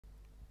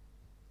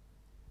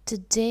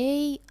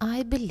Today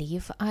I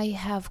believe I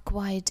have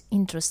quite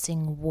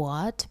interesting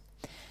word,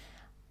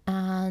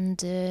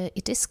 and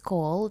it is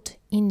called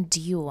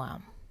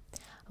endure.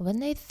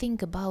 When I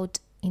think about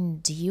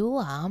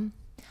endure,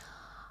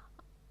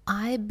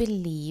 I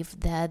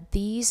believe that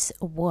this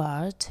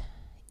word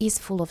is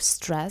full of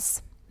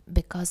stress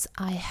because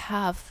I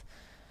have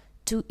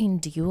to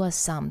endure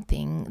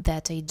something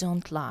that I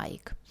don't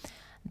like.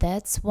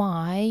 That's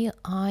why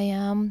I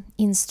am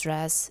in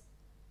stress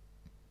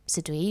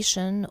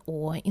situation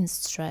or in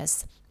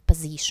stress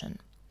position.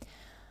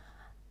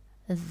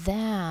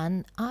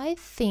 Then I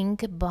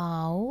think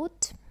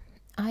about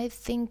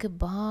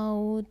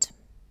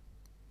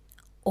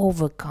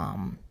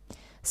overcome.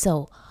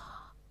 So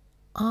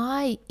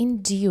I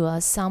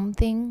endure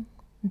something.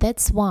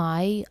 That's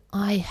why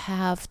I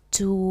have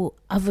to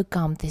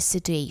overcome this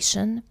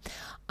situation.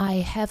 I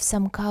have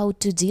somehow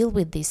to deal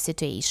with this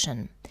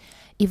situation.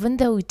 Even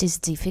though it is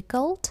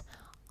difficult,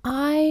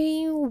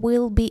 I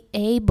will be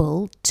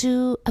able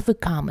to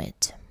overcome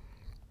it.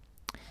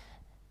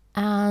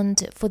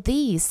 And for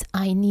this,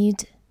 I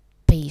need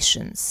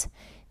patience.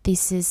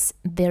 This is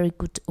very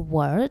good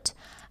word,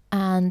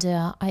 and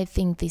I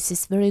think this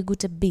is very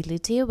good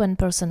ability. When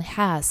person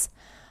has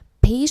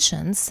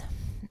patience,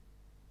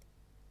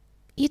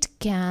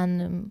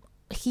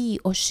 he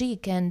or she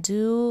can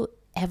do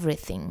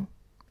everything.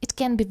 It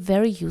can be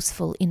very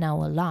useful in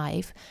our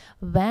life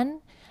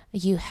when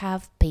you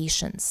have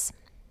patience.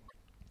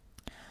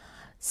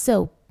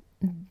 So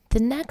the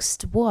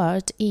next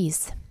word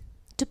is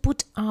to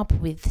put up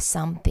with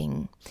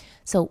something.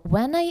 So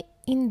when I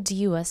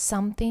endure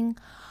something,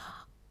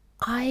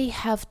 I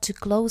have to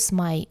close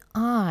my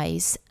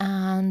eyes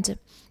and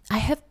I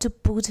have to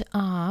put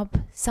up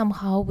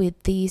somehow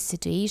with this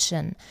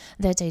situation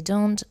that I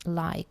don't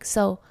like.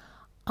 So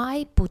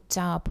I put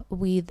up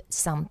with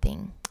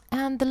something.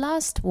 And the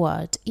last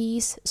word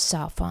is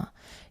suffer.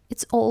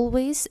 It's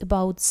always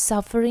about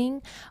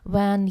suffering.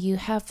 When you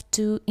have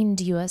to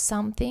endure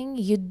something,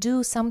 you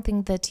do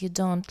something that you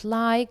don't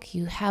like,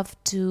 you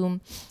have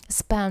to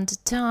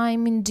spend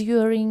time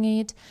enduring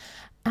it,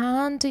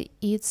 and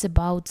it's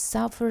about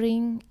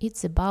suffering,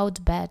 it's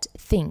about bad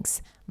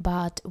things.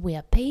 But we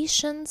are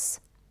patient,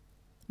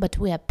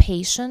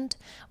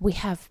 we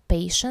have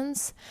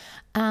patience,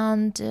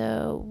 and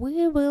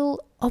we will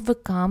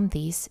overcome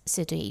this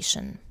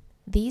situation.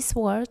 This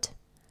word.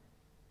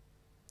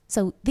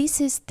 So this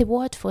is the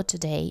word for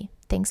today.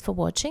 Thanks for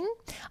watching.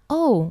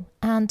 Oh,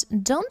 and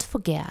don't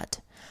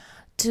forget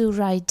to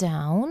write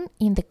down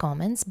in the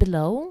comments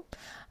below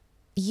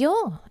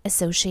your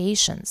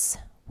associations.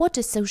 What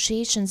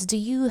associations do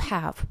you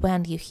have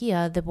when you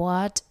hear the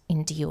word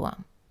endure?